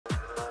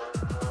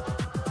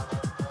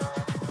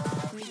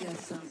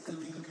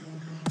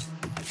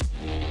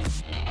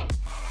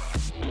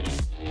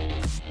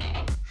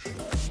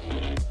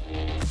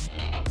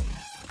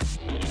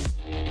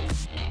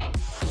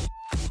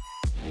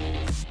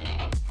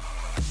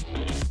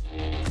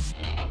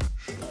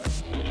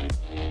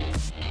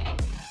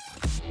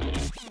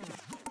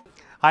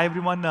Hi,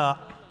 everyone.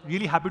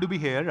 Really happy to be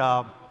here.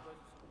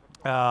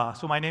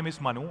 So my name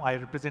is Manu. I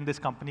represent this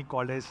company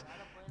called as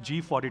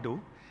G42.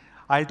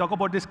 I'll talk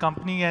about this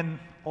company and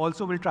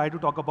also will try to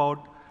talk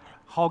about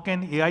how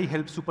can AI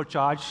help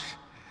supercharge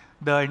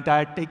the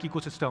entire tech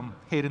ecosystem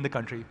here in the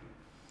country.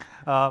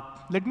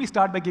 Let me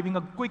start by giving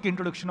a quick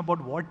introduction about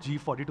what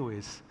G42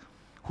 is,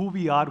 who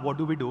we are, what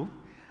do we do.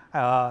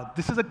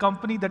 This is a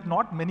company that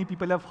not many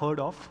people have heard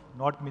of,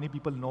 not many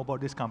people know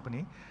about this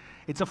company.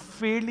 It's a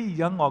fairly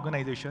young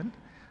organization,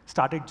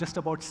 started just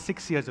about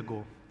 6 years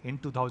ago in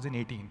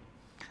 2018.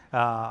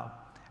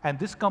 And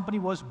this company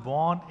was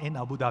born in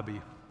Abu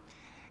Dhabi.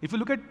 If you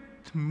look at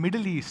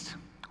Middle East,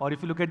 or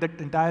if you look at that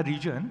entire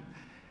region,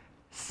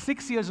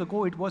 6 years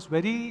ago, it was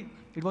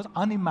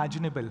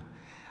unimaginable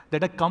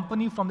that a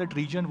company from that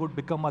region would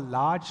become a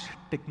large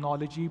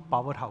technology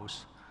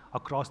powerhouse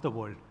across the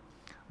world.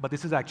 But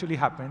this has actually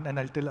happened, and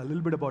I'll tell a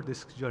little bit about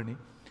this journey.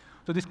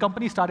 So this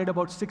company started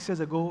about 6 years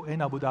ago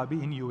in Abu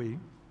Dhabi, in UAE.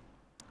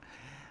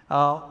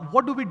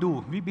 What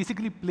do? We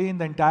basically play in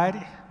the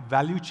entire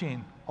value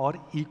chain or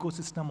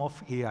ecosystem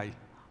of AI,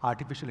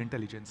 artificial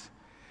intelligence.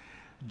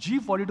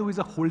 G42 is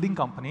a holding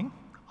company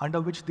under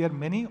which there are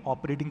many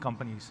operating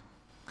companies.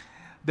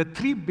 The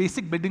three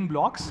basic building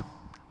blocks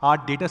are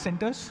data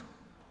centers,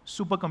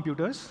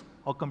 supercomputers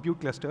or compute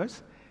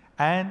clusters,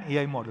 and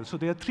AI models. So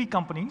there are three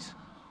companies.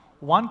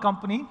 One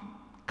company,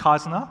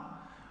 Khazna,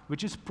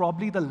 which is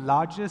probably the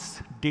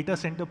largest data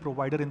center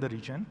provider in the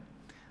region.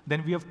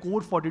 Then we have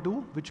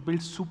Core42, which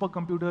builds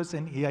supercomputers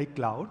and AI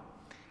cloud.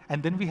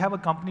 And then we have a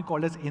company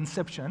called as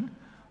Inception,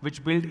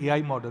 which builds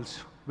AI models,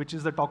 which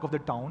is the talk of the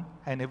town,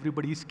 and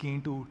everybody is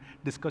keen to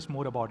discuss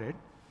more about it.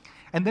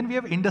 And then we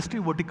have industry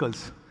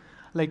verticals.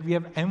 Like we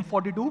have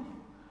M42,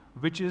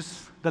 which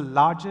runs the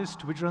largest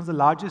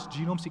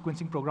genome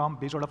sequencing program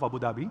based out of Abu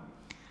Dhabi.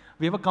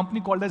 We have a company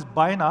called as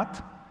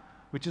Bayanath,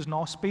 which is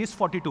now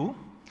Space42.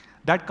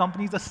 That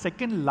company is the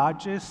second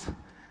largest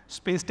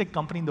space tech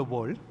company in the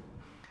world.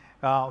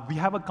 We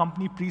have a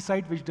company,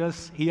 Preside, which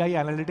does AI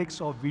analytics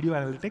or video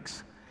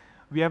analytics.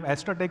 We have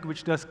Astratech,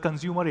 which does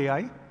consumer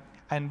AI,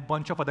 and a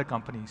bunch of other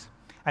companies.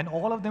 And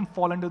all of them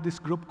fall under this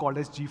group called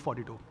as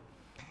G42.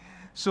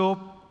 So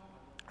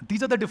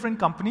these are the different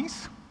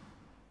companies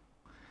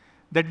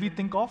that we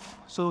think of.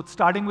 So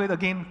starting with,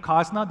 again,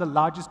 Khazna, the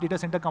largest data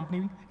center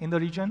company in the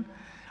region.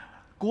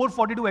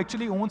 Core42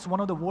 actually owns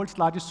one of the world's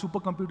largest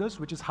supercomputers,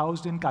 which is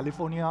housed in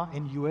California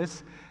in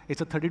US.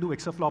 It's a 32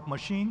 exaflop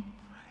machine.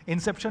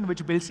 Inception,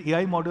 which builds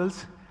AI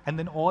models, and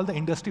then all the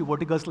industry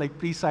verticals like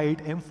Preside,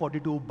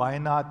 M42,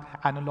 Bayanath,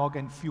 Analog,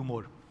 and few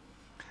more.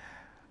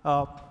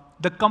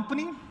 The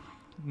company,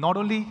 not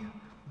only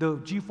the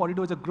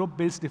G42 as a group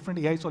builds different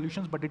AI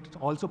solutions, but it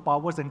also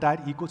powers the entire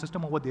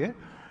ecosystem over there.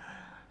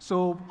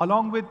 So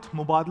along with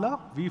Mubadala,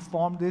 we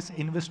formed this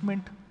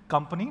investment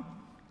company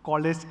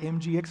called as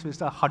MGX, which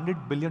is a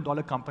 $100 billion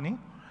company.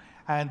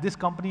 And this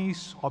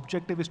company's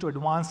objective is to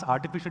advance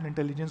artificial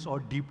intelligence or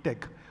deep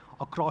tech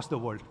across the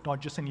world, not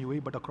just in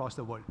UAE, but across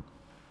the world.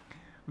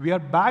 We are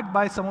backed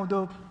by some of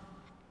the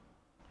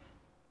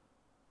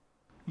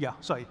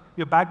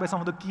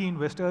key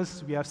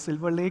investors. We have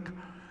Silver Lake,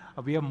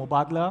 we have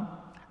Mubadala,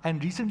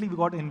 and recently we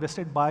got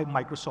invested by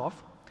Microsoft.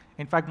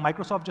 In fact,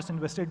 Microsoft just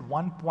invested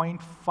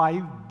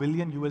 $1.5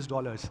 billion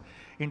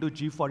into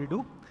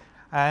G42.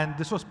 And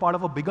this was part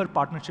of a bigger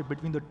partnership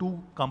between the two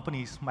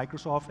companies,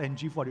 Microsoft and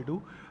G42,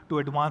 to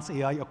advance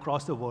AI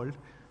across the world,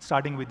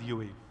 starting with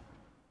UAE.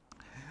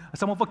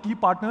 Some of our key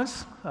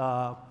partners,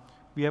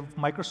 we have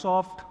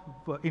Microsoft.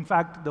 In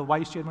fact, the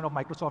vice chairman of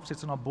Microsoft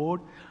sits on our board.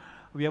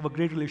 We have a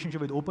great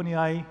relationship with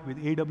OpenAI, with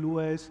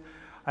AWS,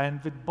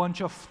 and with a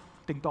bunch of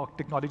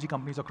technology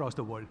companies across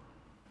the world.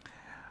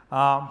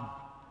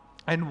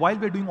 And while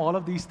we're doing all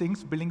of these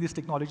things, building these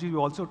technologies, we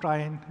also try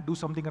and do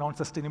something around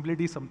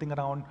sustainability, something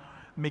around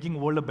making the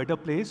world a better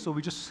place. So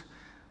we just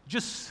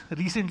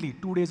recently,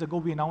 2 days ago,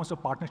 we announced a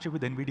partnership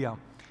with NVIDIA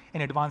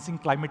in advancing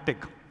climate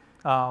tech.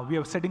 We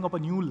are setting up a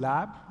new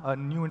lab, a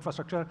new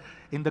infrastructure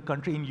in the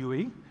country in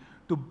UAE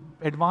to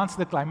advance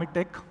the climate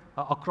tech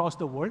across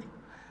the world.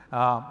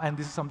 And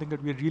this is something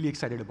that we're really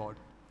excited about.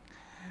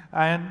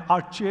 And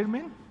our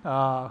chairman,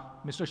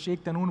 Mr.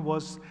 Sheikh Tanoon,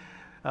 was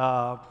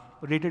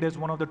rated as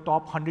one of the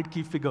top 100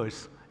 key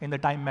figures in the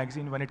Time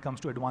magazine when it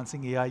comes to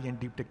advancing AI and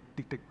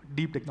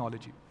deep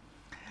technology.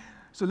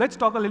 So let's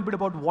talk a little bit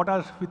about what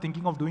are we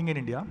thinking of doing in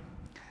India.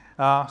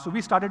 So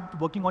we started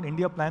working on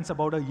India plans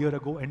about a year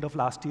ago, end of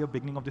last year,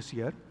 beginning of this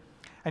year.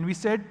 And we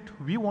said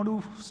we want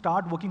to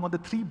start working on the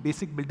three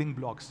basic building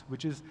blocks,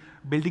 which is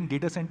building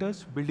data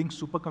centers, building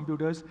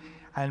supercomputers,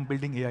 and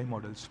building AI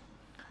models.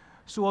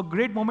 So a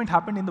great moment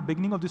happened in the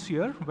beginning of this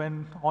year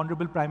when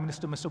Honorable Prime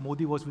Minister Mr.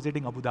 Modi was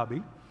visiting Abu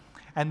Dhabi.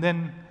 And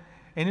then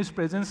in his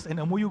presence, an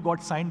MOU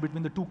got signed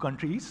between the two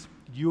countries,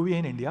 UAE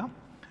and India,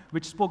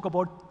 which spoke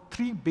about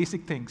three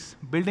basic things.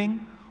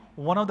 Building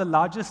one of the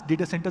largest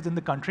data centers in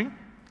the country.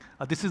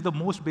 This is the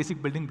most basic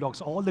building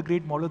blocks. All the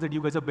great models that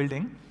you guys are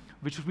building,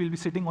 which will be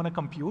sitting on a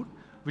compute,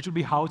 which will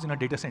be housed in a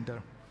data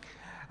center.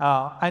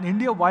 And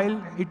India,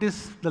 while it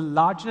is the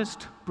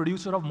largest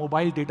producer of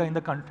mobile data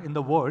in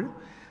the world,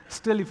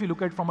 still, if you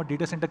look at from a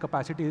data center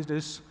capacity, it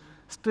is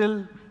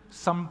still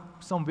some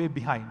way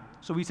behind.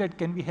 So we said,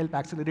 can we help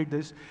accelerate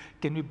this?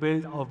 Can we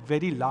build a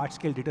very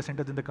large-scale data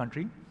centers in the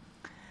country?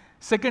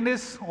 Second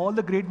is all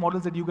the great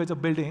models that you guys are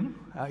building,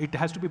 it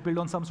has to be built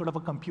on some sort of a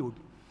compute.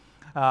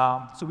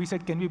 So we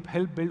said, can we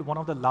help build one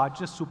of the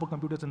largest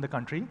supercomputers in the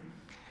country?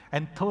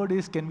 And third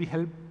is, can we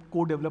help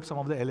co-develop some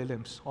of the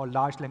LLMs or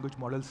large language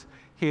models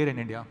here in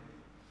India?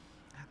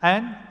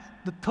 And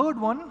the third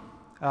one,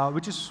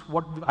 which is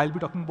what I'll be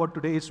talking about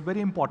today, is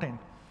very important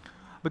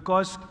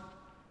because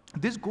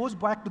this goes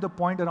back to the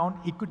point around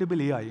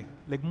equitable AI.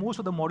 Like most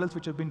of the models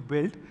which have been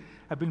built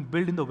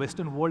in the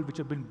Western world, which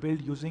have been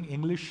built using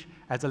English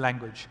as a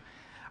language.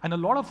 And a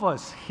lot of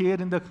us here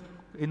in the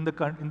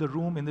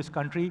room, in this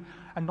country,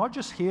 and not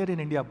just here in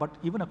India, but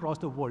even across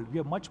the world, we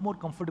are much more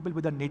comfortable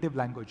with our native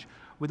language,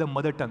 with our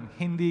mother tongue,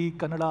 Hindi,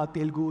 Kannada,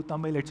 Telugu,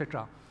 Tamil,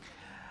 etc.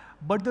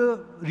 But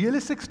the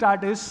realistic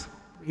stat is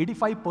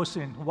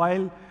 85%,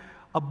 while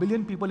 1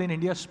 billion people in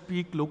India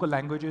speak local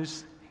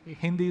languages.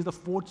 Hindi is the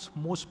 4th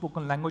most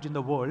spoken language in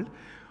the world.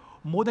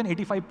 More than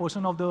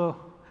 85% of the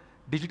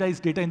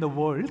digitized data in the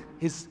world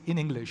is in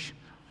English.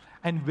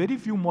 And very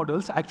few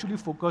models actually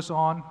focus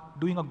on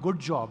doing a good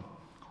job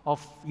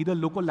of either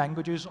local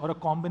languages or a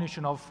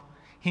combination of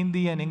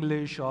Hindi and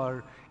English,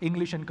 or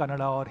English and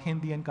Kannada, or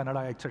Hindi and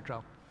Kannada,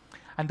 etc.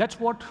 And that's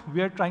what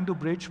we are trying to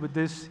bridge with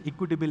this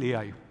equitable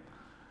AI.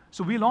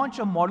 So we launched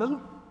a model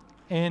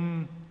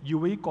in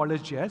UAE called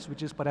as Jain,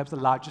 which is perhaps the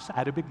largest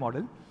Arabic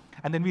model.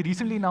 And then we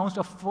recently announced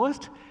our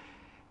first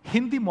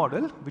Hindi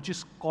model, which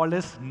is called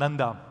as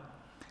Nanda.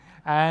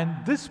 And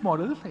this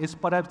model is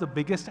perhaps the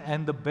biggest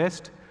and the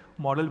best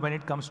model when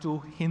it comes to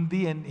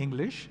Hindi and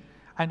English,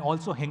 and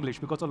also English,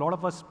 because a lot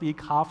of us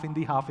speak half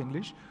Hindi, half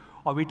English,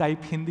 or we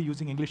type Hindi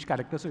using English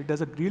characters, so it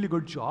does a really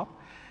good job.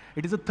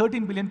 It is a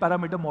 13 billion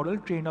parameter model,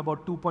 trained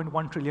about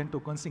 2.1 trillion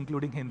tokens,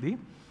 including Hindi,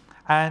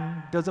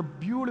 and does a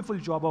beautiful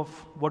job of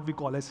what we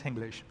call as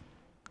English.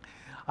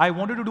 I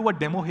wanted to do a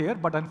demo here,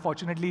 but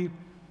unfortunately,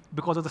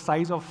 because of the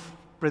size of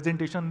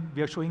presentation,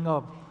 we are showing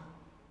a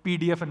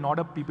PDF and not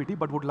a PPT,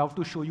 but would love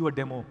to show you a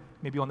demo,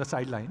 maybe on the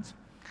sidelines.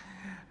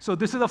 So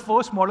this is the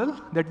first model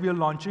that we are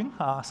launching.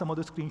 Some of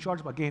the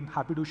screenshots, again,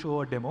 happy to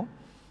show a demo.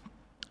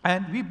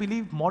 And we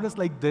believe models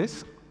like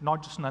this,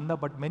 not just Nanda,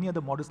 but many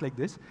other models like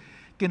this,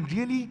 can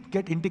really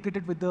get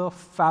integrated with the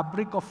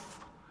fabric of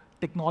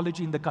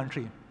technology in the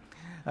country.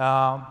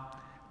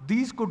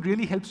 These could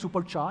really help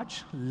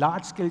supercharge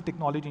large-scale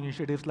technology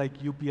initiatives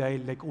like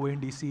UPI, like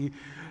ONDC,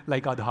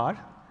 like Aadhaar.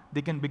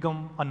 They can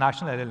become a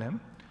national LLM.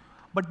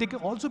 But there can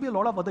also be a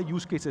lot of other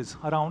use cases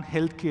around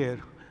healthcare.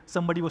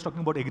 Somebody was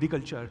talking about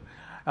agriculture,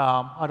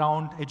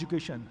 around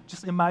education.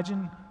 Just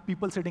imagine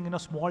people sitting in a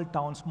small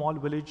town, small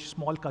village,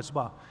 small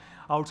kasbah,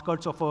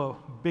 outskirts of a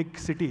big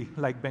city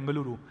like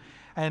Bengaluru,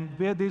 and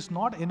where there's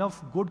not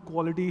enough good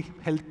quality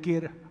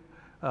healthcare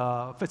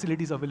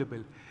facilities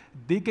available.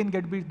 They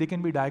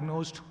can be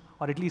diagnosed,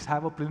 or at least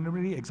have a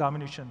preliminary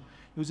examination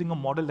using a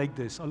model like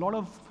this. A lot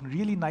of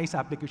really nice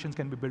applications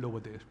can be built over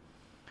there.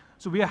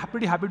 So we are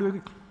pretty happy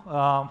to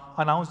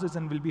announce this,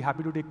 and we'll be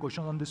happy to take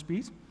questions on this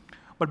piece.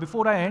 But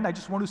before I end, I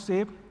just want to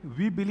say,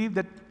 we believe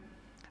that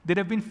there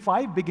have been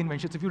 5 big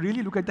inventions. If you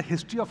really look at the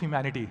history of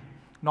humanity,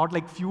 not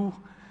like few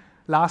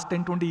last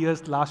 10, 20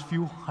 years, last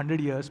few 100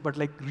 years, but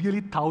like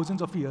really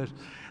thousands of years,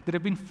 there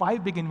have been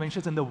 5 big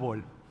inventions in the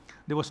world.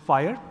 There was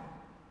fire,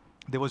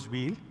 there was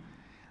wheel,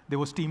 there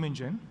was steam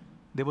engine,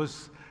 there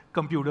was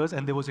computers,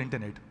 and there was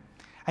internet.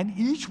 And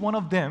each one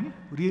of them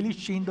really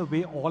changed the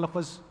way all of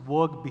us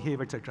work,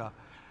 behave, etc.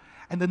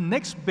 And the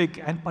next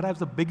big, and perhaps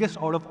the biggest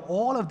out of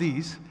all of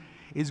these,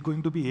 is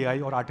going to be AI,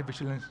 or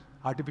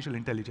artificial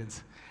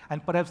intelligence.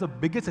 And perhaps the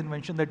biggest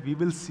invention that we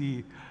will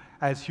see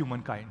as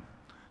humankind.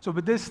 So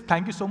with this,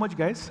 thank you so much,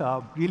 guys.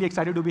 Really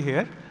excited to be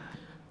here.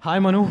 Hi,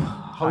 Manu.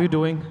 How are you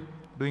doing?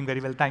 Doing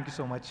very well. Thank you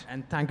so much.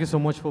 And thank you so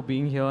much for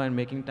being here and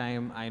making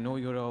time. I know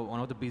you're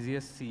one of the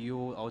busiest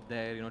CEO out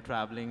there,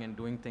 traveling and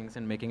doing things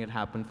and making it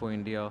happen for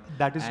India.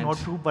 That is not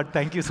true, but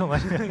thank you so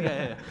much.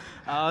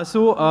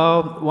 So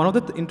one of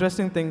the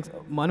interesting things,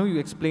 Manu, you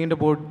explained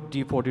about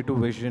G42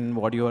 vision,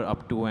 what you're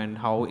up to, and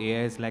how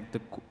AI is like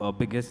the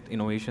biggest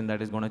innovation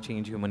that is going to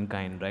change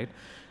humankind, right?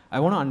 I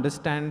want to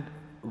understand,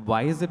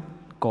 why is it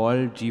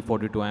called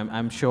G42?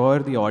 I'm sure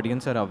the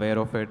audience are aware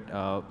of it,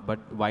 but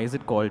why is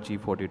it called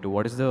G42?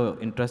 What is the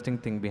interesting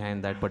thing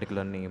behind that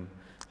particular name?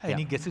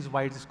 Any guesses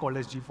why it is called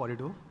as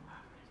G42?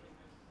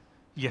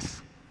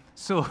 Yes.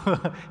 So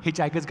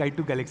Hitchhiker's Guide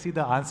to Galaxy,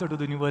 the answer to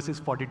the universe is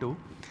 42.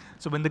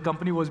 So when the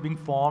company was being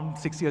formed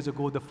 6 years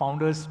ago, the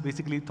founders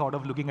basically thought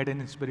of looking at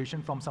an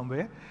inspiration from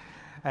somewhere,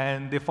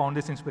 and they found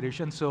this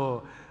inspiration.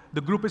 So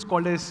the group is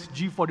called as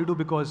G42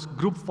 because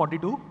Group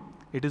 42,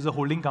 it is a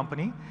holding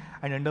company,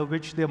 and under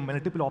which there are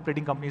multiple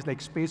operating companies like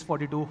Space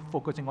 42,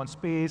 focusing on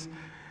space,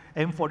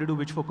 M42,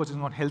 which focuses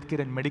on healthcare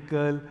and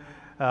medical,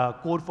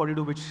 Core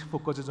 42, which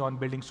focuses on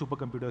building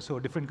supercomputers. So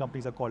different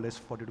companies are called as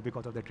 42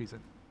 because of that reason.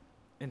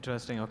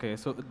 Interesting. Okay.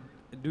 So,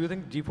 do you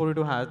think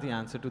G42 has the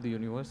answer to the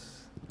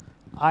universe?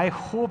 I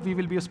hope we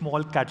will be a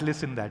small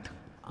catalyst in that.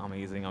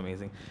 Amazing,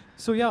 amazing.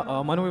 So yeah,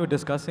 Manu, we were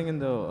discussing in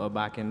the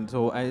back end.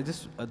 So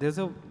there's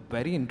a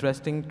very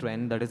interesting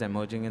trend that is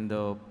emerging in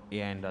the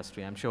AI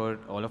industry. I'm sure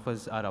all of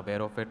us are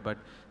aware of it, but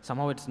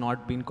somehow it's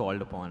not been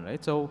called upon,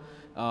 right? So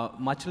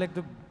much like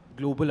the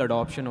global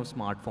adoption of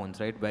smartphones,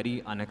 right?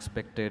 Very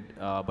unexpected,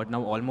 but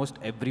now almost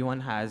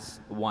everyone has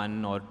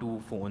one or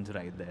two phones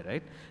right there,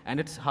 right? And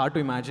it's hard to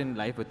imagine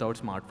life without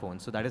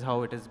smartphones. So that is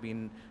how it has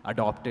been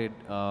adopted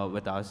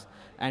with us.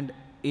 And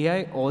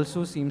AI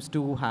also seems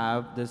to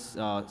have this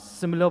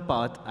similar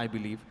path, I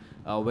believe,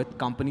 with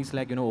companies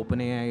like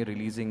OpenAI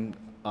releasing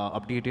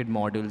updated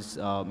models,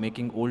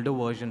 making older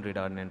version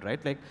redundant,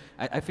 right? Like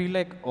I feel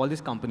like all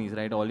these companies,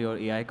 right, all your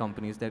AI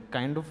companies, they're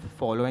kind of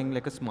following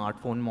like a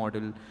smartphone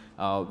model,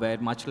 where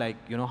much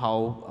like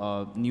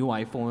how new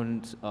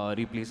iPhones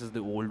replaces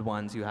the old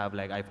ones. You have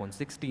like iPhone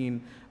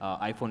 16,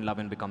 iPhone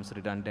 11 becomes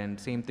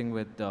redundant. Same thing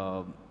with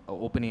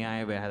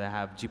OpenAI, where they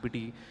have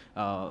GPT-4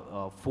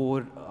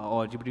 or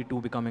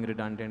GPT-2 becoming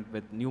redundant,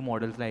 with new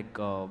models like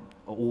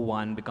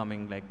O1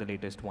 becoming like the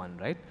latest one,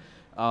 right?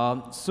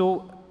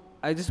 So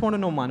I just want to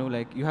know, Manu,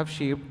 like you have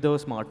shaped the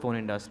smartphone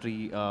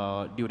industry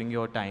during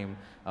your time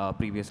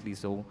previously,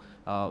 so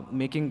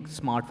making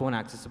smartphone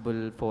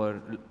accessible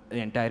for the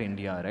entire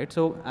India, right?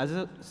 So as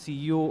a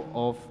CEO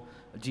of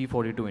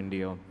G42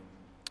 India,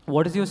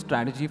 what is your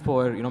strategy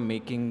for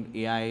making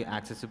AI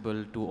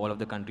accessible to all of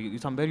the country?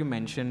 Somewhere you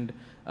mentioned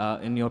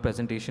in your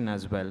presentation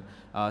as well.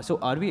 So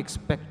are we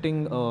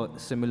expecting a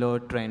similar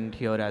trend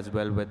here as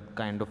well, with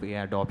kind of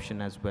AI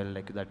adoption as well,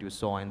 like that you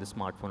saw in the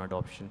smartphone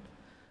adoption?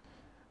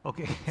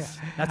 Okay.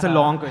 That's a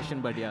long question,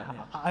 but yeah.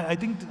 I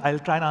think I'll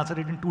try and answer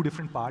it in two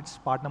different parts.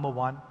 Part number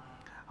one,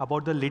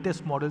 about the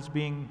latest models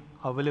being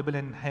available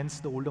and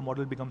hence the older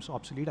model becomes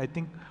obsolete. I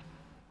think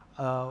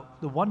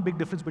the one big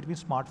difference between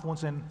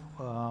smartphones and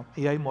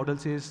AI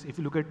models is, if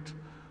you look at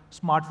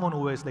smartphone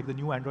OS, like the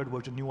new Android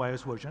version, new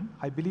iOS version,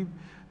 I believe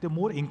they're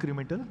more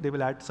incremental. They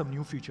will add some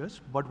new features.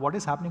 But what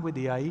is happening with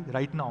AI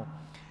right now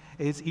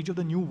is each of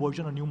the new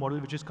version or new model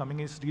which is coming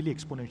is really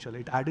exponential.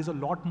 It adds a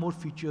lot more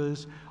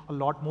features, a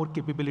lot more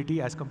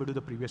capability as compared to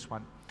the previous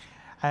one.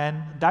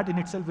 And that in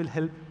itself will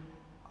help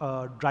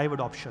drive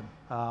adoption.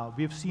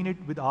 We've seen it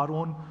with our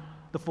own,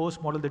 the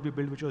first model that we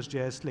built, which was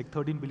just like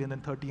 13 billion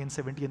and 30 and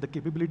 70, and the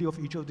capability of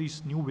each of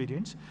these new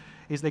variants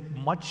is like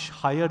much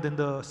higher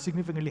than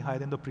significantly higher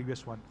than the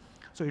previous one.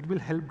 So it will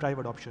help drive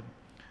adoption.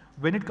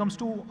 When it comes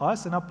to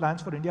us and our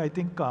plans for India, I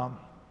think,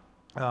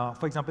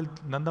 for example,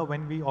 Nanda,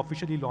 when we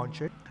officially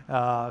launch it,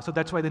 so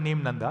that's why the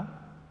name Nanda.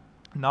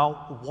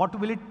 Now, what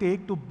will it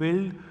take to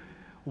build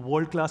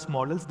world-class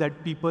models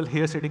that people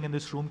here sitting in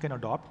this room can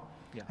adopt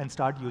and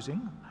start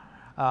using?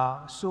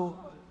 So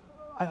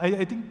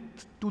I think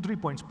 2-3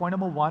 points. Point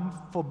number one,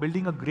 for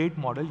building a great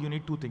model, you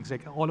need two things.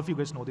 Like all of you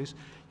guys know this.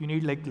 You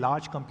need like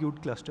large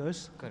compute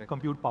clusters,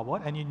 compute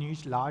power, and you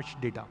need large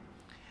data.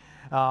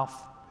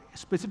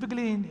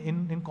 Specifically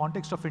in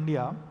context of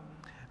India,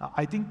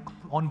 I think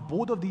on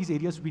both of these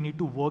areas, we need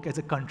to work as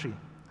a country.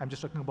 I'm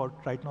just talking about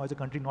right now as a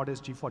country, not as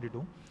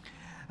G42.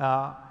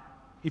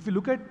 If you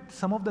look at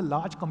some of the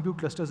large compute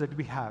clusters that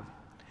we have,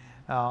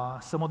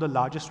 some of the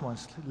largest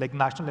ones, like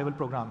national level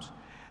programs,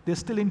 they're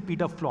still in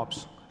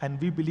petaflops. And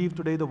we believe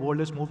today the world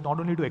has moved not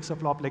only to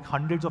exaflop, like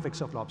hundreds of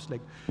exaflops.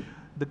 Like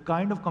the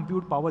kind of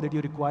compute power that you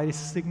require is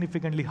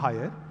significantly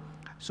higher.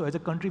 So as a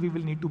country, we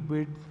will need to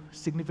build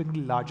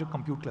significantly larger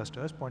compute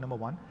clusters, point number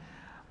one.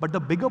 But the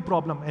bigger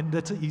problem, and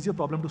that's an easier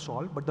problem to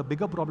solve, but the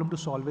bigger problem to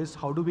solve is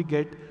how do we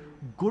get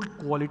good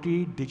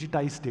quality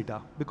digitized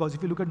data? Because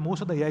if you look at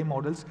most of the AI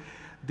models,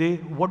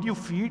 what you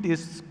feed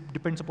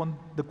depends upon,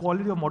 the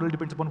quality of model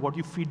depends upon what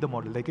you feed the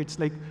model. Like it's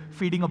like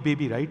feeding a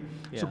baby, right?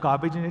 Yeah. So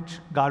garbage in,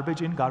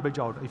 garbage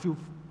out. If you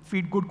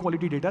feed good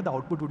quality data, the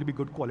output would be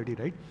good quality,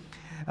 right?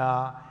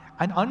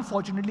 And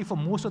unfortunately, for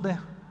most of the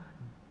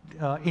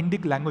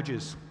Indic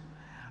languages,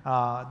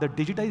 the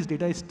digitized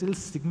data is still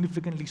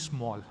significantly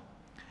small.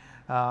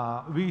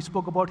 We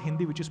spoke about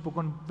Hindi, which is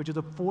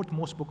the fourth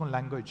most spoken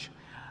language.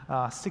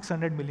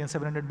 600 million,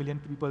 700 million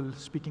people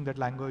speaking that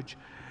language,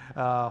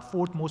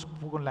 fourth most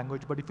spoken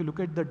language. But if you look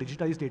at the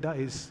digitized data,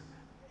 is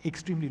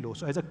extremely low.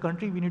 So as a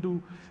country, we need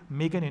to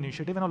make an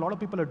initiative, and a lot of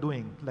people are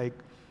doing, like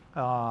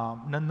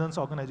Nandan's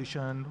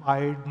organization,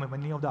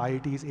 many of the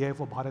IITs, AI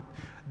for Bharat,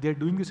 they're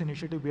doing this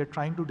initiative. We are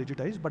trying to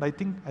digitize, but I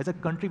think as a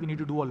country, we need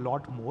to do a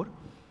lot more.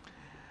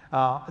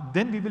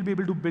 Then we will be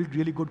able to build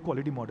really good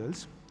quality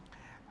models.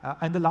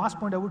 And the last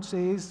point I would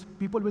say is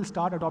people will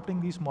start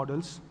adopting these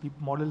models,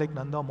 model like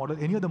Nanda, model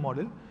any other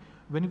model,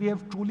 when we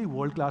have truly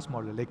world-class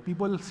model. Like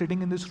people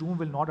sitting in this room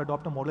will not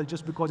adopt a model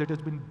just because it has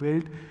been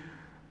built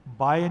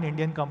by an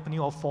Indian company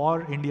or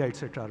for India,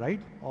 etc., right?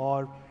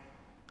 Or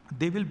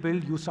they will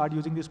start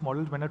using these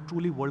models when are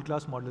truly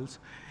world-class models,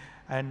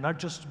 and not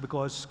just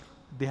because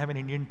they have an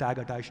Indian tag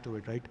attached to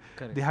it, right?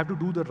 Correct. They have to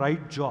do the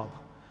right job.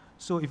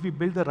 So if we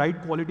build the right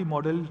quality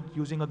model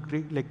using a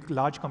great, like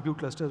large compute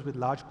clusters with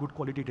large good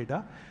quality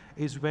data,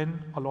 is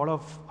when a lot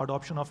of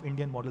adoption of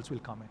Indian models will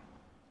come in.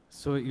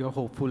 So you're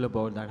hopeful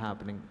about that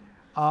happening?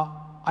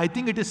 I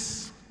think it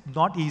is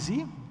not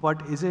easy,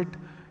 but is it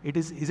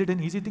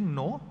an easy thing?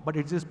 No, but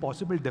it is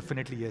possible,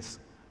 definitely yes.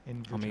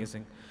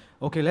 Amazing.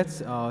 Okay,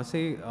 let's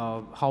say,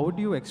 how would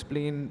you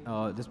explain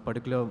this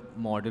particular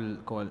model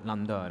called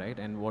Nanda, right?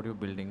 And what you're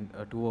building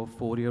to a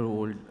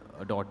 4-year-old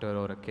daughter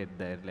or a kid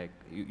there? Like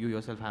you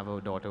yourself have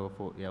a daughter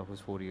who's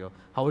 4 year.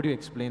 How would you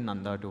explain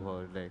Nanda to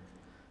her? Like,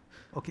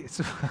 okay,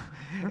 so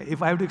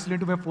if I have to explain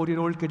to my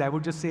 4-year-old kid, I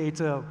would just say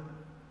it's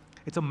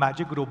a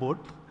magic robot,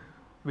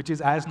 which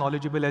is as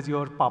knowledgeable as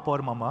your papa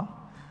or mama.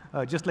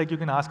 Just like you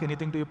can ask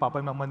anything to your papa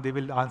and mama, and they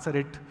will answer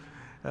it.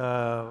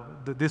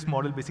 This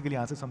model basically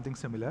answers something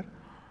similar.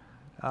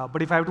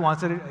 But if I have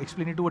to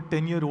explain it to a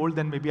 10-year-old,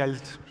 then maybe I'll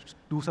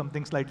do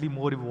something slightly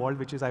more evolved,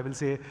 which is I will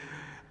say,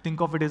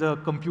 think of it as a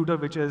computer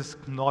which has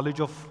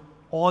knowledge of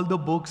all the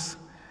books,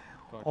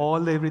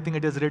 everything.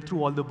 It has read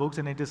through all the books,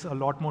 and it is a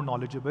lot more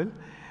knowledgeable.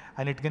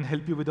 And it can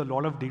help you with a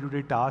lot of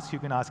day-to-day tasks. You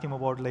can ask him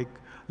about like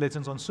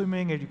lessons on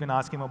swimming, and you can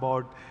ask him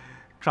about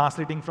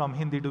translating from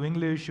Hindi to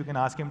English. You can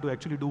ask him to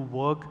actually do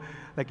work.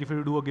 Like if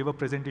you give a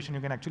presentation,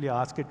 you can actually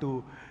ask it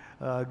to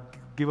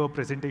give a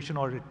presentation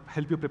or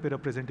help you prepare a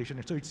presentation.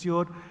 So it's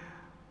your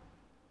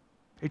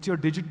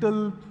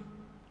digital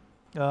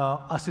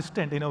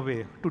assistant in a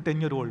way to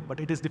 10-year-old, but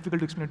it is difficult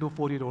to explain to a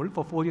 4-year-old.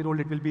 For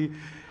 4-year-old,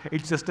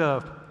 it's just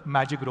a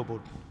magic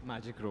robot.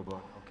 Magic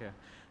robot, okay.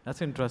 That's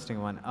an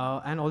interesting one.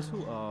 And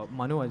also,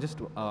 Manu,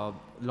 a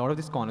lot of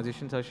these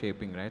conversations are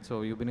shaping, right?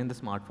 So you've been in the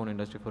smartphone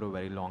industry for a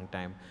very long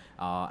time.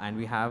 And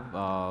we have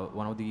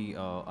one of the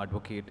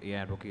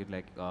AI advocate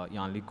like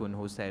Yanli Kun,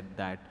 who said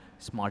that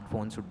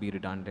smartphones would be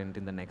redundant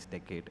in the next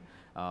decade.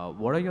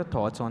 What are your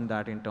thoughts on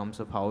that in terms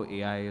of how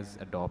AI is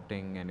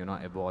adopting and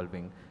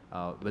evolving?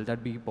 Will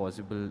that be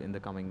possible in the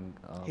coming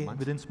months?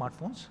 Within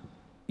smartphones?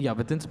 Yeah,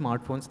 within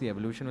smartphones, the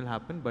evolution will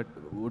happen, but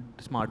would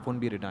smartphone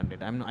be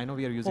redundant? I know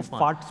we are using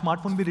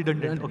smartphone be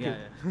redundant. Okay.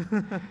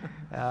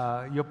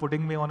 Yeah. You're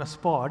putting me on a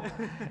spot.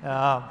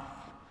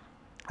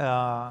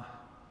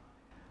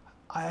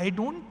 I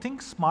don't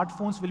think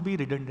smartphones will be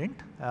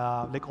redundant.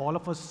 Like all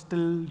of us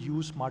still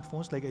use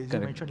smartphones. Like as you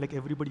mentioned, like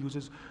everybody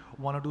uses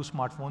 1 or 2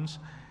 smartphones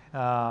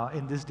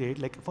in this date.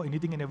 Like for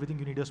anything and everything,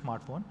 you need a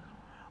smartphone.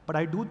 But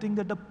I do think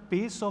that the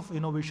pace of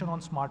innovation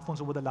on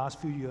smartphones over the last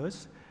few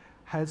years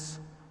has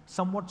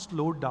somewhat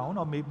slowed down,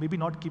 or maybe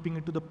not keeping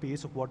it to the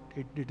pace of what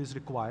it is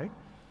required.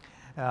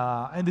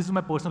 And this is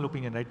my personal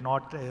opinion, right?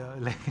 Not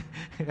like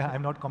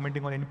I'm not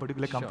commenting on any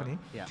particular company.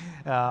 Sure.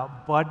 Yeah.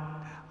 But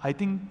I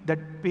think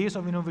that pace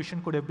of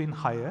innovation could have been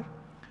higher.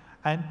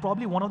 And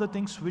probably one of the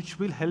things which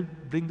will help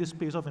bring this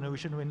pace of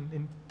innovation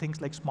in things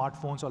like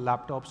smartphones or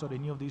laptops or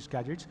any of these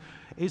gadgets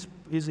is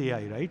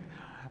AI, right?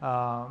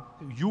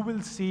 You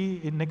will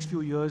see in next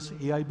few years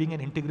AI being an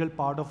integral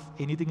part of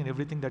anything and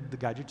everything that the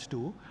gadgets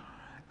do.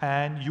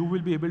 And you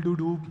will be able to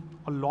do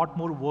a lot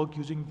more work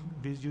using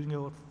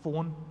your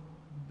phone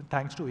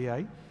thanks to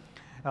AI.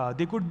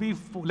 They could be,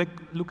 like,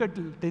 look at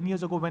 10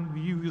 years ago when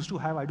we used to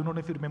have, I don't know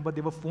if you remember,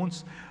 there were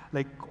phones,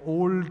 like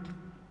old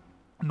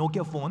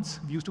Nokia phones.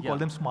 We used to call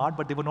them smart,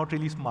 but they were not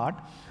really smart.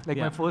 Like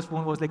my first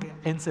phone was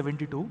like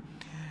N72.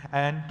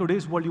 And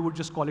today's world, you would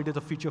just call it as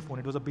a feature phone.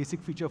 It was a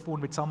basic feature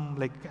phone with some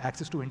like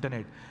access to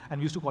internet. And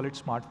we used to call it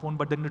smartphone,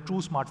 but then the true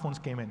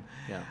smartphones came in.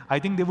 Yeah. I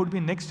think there would be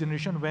next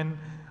generation when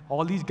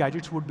all these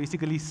gadgets would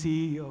basically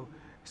see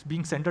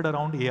being centered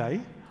around AI.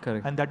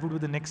 Correct. And that would be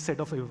the next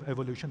set of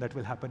evolution that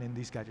will happen in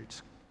these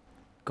gadgets.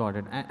 Got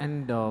it.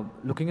 And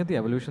looking at the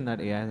evolution that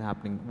AI is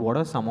happening, what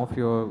are some of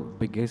your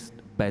biggest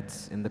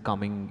bets in the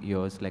coming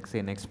years, like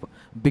say next,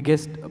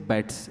 biggest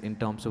bets in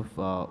terms of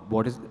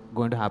what is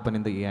going to happen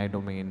in the AI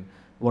domain?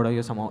 What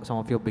are some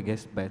of your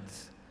biggest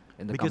bets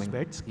in the biggest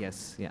bets?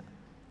 Yes, yeah.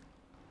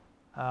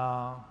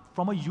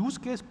 From a use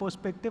case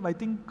perspective, I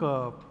think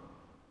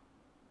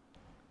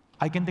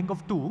I can think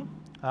of 2.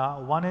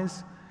 One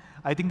is,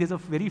 I think there's a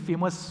very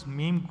famous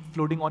meme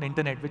floating on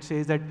internet which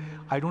says that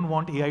I don't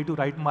want AI to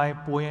write my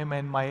poem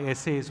and my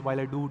essays while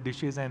I do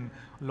dishes and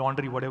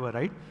laundry, whatever,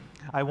 right?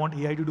 I want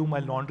AI to do my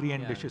laundry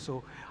and dishes.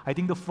 So I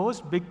think the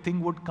first big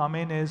thing would come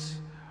in is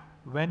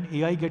when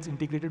AI gets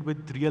integrated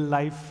with real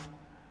life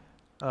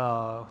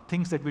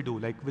things that we do,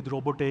 like with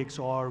robotics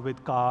or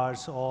with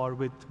cars or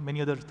with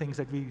many other things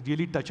that we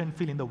really touch and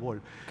feel in the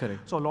world.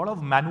 Correct. So a lot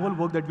of manual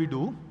work that we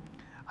do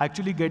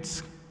actually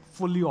gets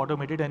fully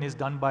automated and is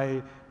done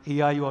by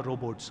AI or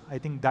robots. I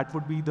think that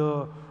would be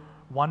the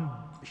one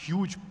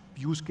huge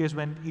use case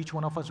when each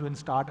one of us will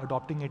start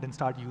adopting it and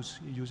start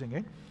using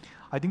it.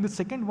 I think the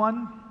second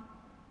one,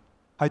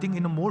 I think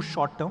in a more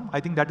short term, I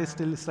think that is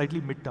still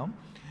slightly mid-term.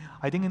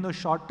 I think in the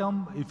short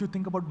term, if you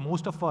think about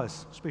most of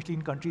us, especially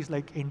in countries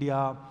like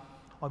India,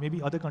 or maybe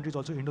other countries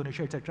also,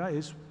 Indonesia, etc.,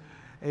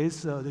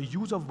 is the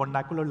use of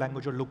vernacular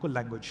language or local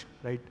language,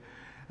 right?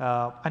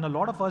 And a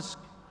lot of us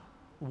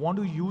want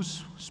to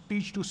use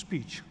speech to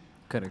speech.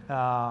 Correct.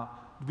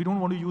 We don't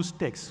want to use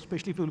text,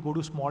 especially if you go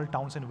to small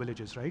towns and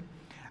villages, right?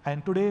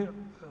 And today,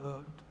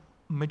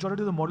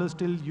 majority of the models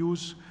still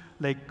use,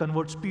 like,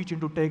 convert speech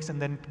into text and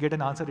then get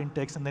an answer in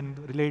text and then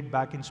relay it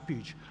back in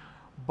speech.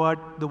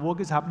 but the work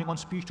is happening on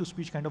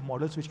speech-to-speech kind of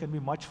models, which can be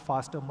much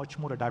faster, much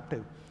more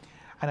adaptive.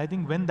 And I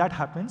think when that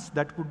happens,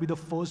 that could be the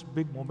first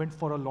big moment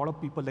for a lot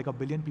of people, like 1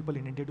 billion people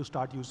in India, to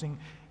start using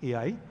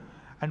AI.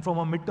 And from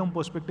a midterm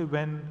perspective,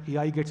 when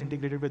AI gets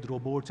integrated with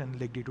robots and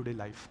like day-to-day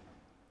life.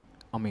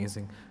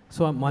 Amazing.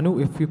 So Manu,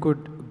 if you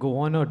could go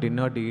on a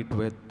dinner date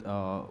with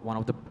one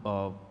of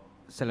the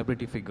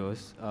celebrity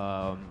figures,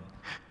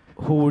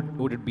 who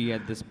would it be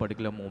at this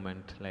particular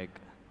moment? Like,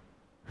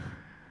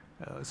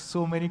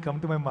 so many come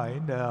to my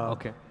mind.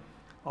 Okay.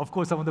 Of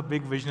course, some of the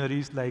big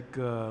visionaries like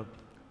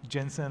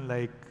Jensen,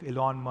 like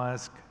Elon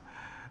Musk,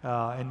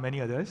 and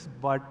many others.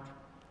 But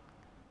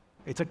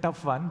it's a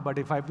tough one. But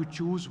if I have to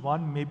choose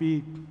one,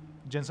 maybe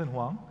Jensen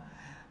Huang.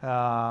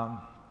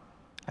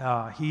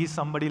 He is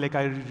somebody like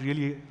I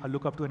really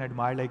look up to and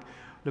admire. Like,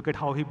 look at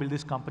how he built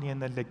this company,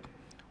 and then like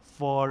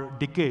for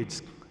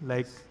decades,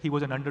 like he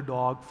was an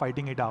underdog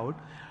fighting it out.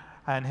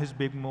 And his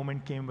big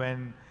moment came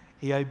when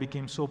AI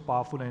became so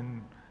powerful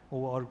and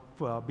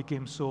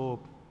became so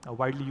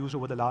widely used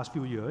over the last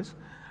few years.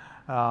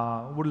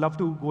 Would love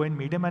to go and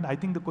meet him. And I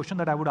think the question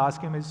that I would ask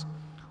him is,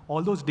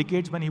 all those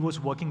decades when he was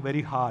working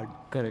very hard,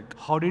 correct,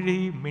 how did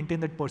he maintain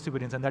that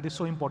perseverance? And that is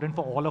so important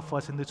for all of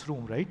us in this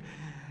room, right?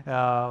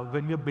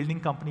 When we are building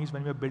companies,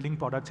 when we are building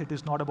products, it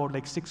is not about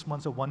like 6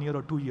 months or 1 year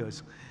or 2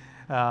 years.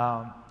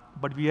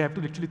 But we have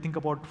to literally think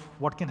about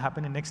what can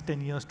happen in the next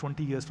 10 years,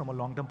 20 years from a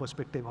long-term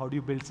perspective. How do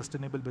you build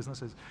sustainable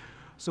businesses?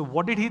 So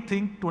what did he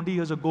think 20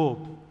 years ago?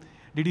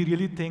 Did he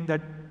really think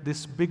that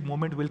this big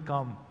moment will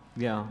come?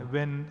 Yeah.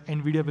 When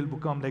NVIDIA will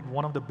become like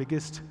one of the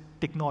biggest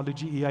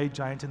technology AI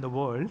giants in the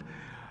world?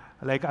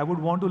 Like, I would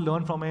want to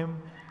learn from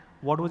him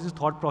what was his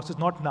thought process,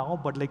 not now,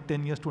 but like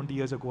 10 years, 20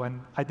 years ago. And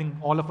I think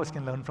all of us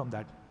can learn from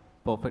that.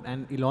 Perfect.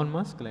 And Elon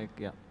Musk, like,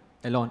 yeah.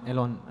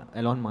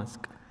 Elon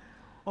Musk.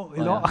 Oh,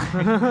 Elon.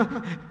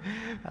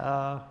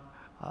 Yeah.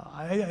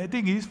 I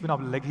think he's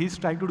phenomenal. Like, he's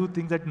trying to do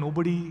things that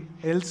nobody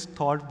else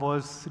thought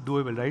was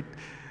doable, right?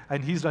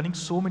 And he's running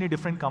so many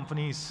different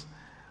companies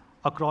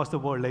across the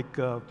world. Like,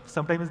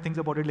 sometimes I think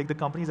about it, like the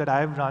companies that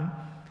I have run,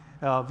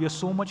 we are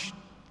so much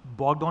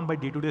bogged down by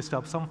day-to-day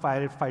stuff. Some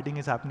firefighting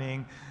is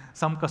happening,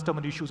 some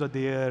customer issues are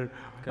there,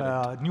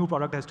 new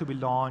product has to be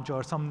launched,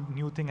 or some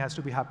new thing has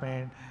to be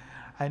happened.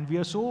 And we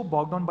are so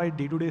bogged down by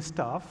day-to-day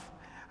stuff.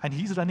 And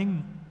he's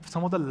running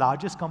some of the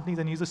largest companies,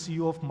 and he's the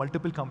CEO of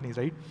multiple companies,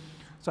 right?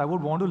 So I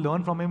would want to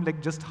learn from him,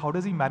 like, just how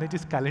does he manage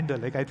his calendar?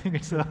 Like, I think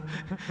it's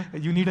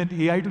you need an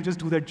AI to just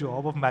do that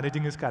job of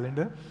managing his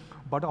calendar.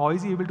 But how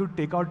is he able to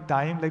take out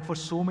time, like, for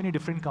so many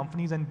different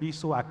companies and be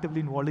so actively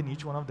involved in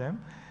each one of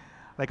them?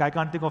 Like, I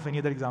can't think of any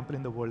other example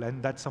in the world,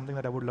 and that's something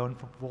that I would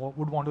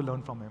want to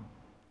learn from him.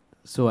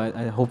 So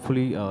I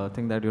hopefully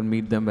think that you'll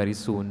meet them very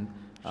soon.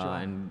 Sure.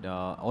 And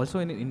also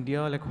in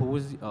India, like,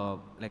 who's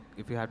like,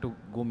 if you had to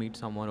go meet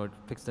someone or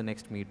fix the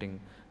next meeting,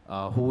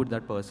 who would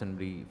that person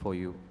be for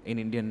you in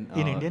Indian?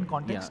 In Indian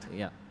context?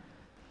 Yeah.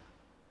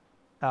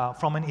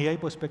 From an AI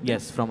perspective?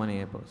 Yes, from an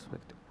AI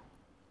perspective.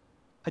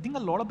 I think a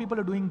lot of people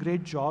are doing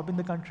great job in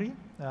the country.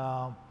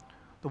 The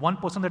one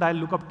person that I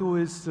look up to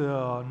is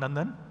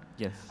Nandan.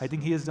 Yes. I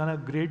think he has done a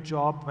great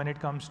job when it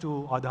comes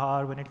to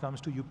Aadhaar, when it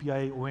comes to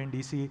UPI,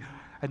 ONDC,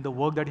 and the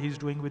work that he's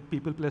doing with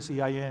People Plus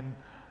AI and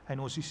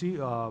OCC.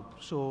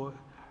 So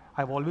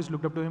I've always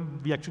looked up to him.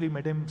 We actually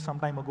met him some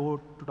time ago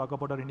to talk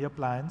about our India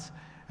plans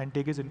and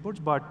take his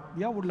inputs. But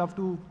yeah, would love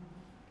to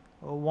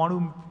want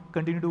to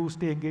continue to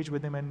stay engaged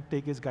with him and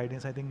take his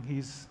guidance. I think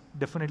he's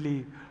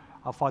definitely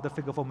a father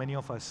figure for many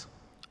of us.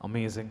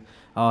 Amazing.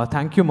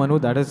 Thank you, Manu.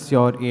 That is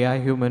your AI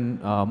human,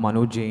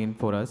 Manu Jain,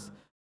 for us.